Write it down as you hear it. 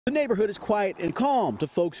The neighborhood is quiet and calm to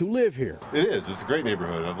folks who live here. It is. It's a great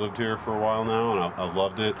neighborhood. I've lived here for a while now, and I've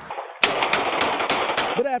loved it.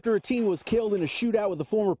 But after a teen was killed in a shootout with a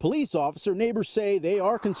former police officer, neighbors say they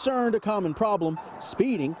are concerned a common problem,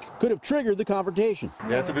 speeding, could have triggered the confrontation.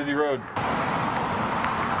 Yeah, it's a busy road.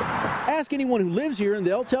 Ask anyone who lives here and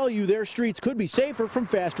they'll tell you their streets could be safer from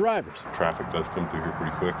fast drivers. Traffic does come through here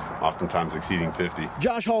pretty quick, oftentimes exceeding 50.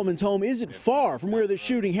 Josh Hallman's home isn't far from where the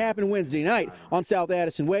shooting happened Wednesday night on South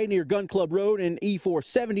Addison Way near Gun Club Road and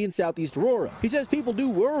E470 in Southeast Aurora. He says people do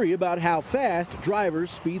worry about how fast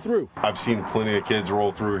drivers speed through. I've seen plenty of kids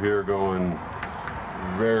roll through here going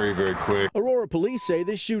very, very quick. Aurora police say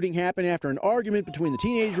this shooting happened after an argument between the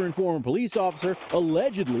teenager and former police officer,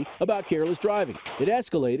 allegedly about careless driving. It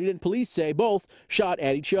escalated, and police say both shot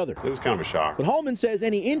at each other. It was kind of a shock. But Hallman says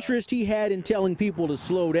any interest he had in telling people to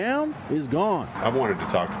slow down is gone. I wanted to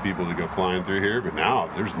talk to people that go flying through here, but now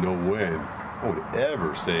there's no way I would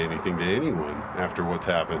ever say anything to anyone after what's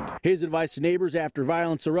happened. His advice to neighbors after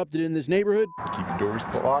violence erupted in this neighborhood? Keep your doors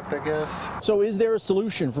locked, I guess. So is there a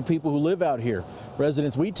solution for people who live out here?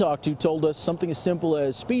 Residents we talked to told us something as simple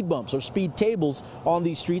as speed bumps or speed tables on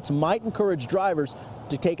these streets might encourage drivers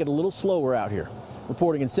to take it a little slower out here.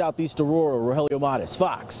 Reporting in Southeast Aurora, Rogelio Mates,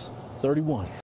 Fox 31.